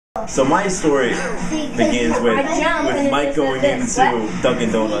So my story begins with Mike going into Dunkin'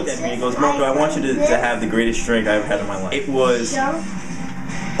 Donuts, and he goes, "Marco, I want you to have the greatest drink I've ever had in my life." It was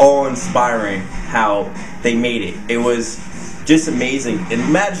awe-inspiring how they made it. It was just amazing and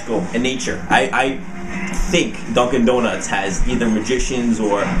magical in nature. I think Dunkin' Donuts has either magicians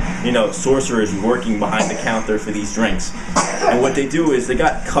or, sorcerers working behind the counter for these drinks. And what they do is they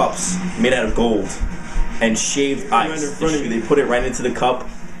got cups made out of gold and shaved ice. In front of you, they put it right into the cup,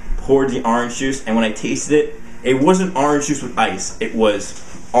 poured the orange juice, and when I tasted it, it wasn't orange juice with ice. It was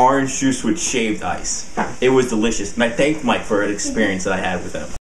orange juice with shaved ice. It was delicious, and I thanked Mike for an experience that I had with him.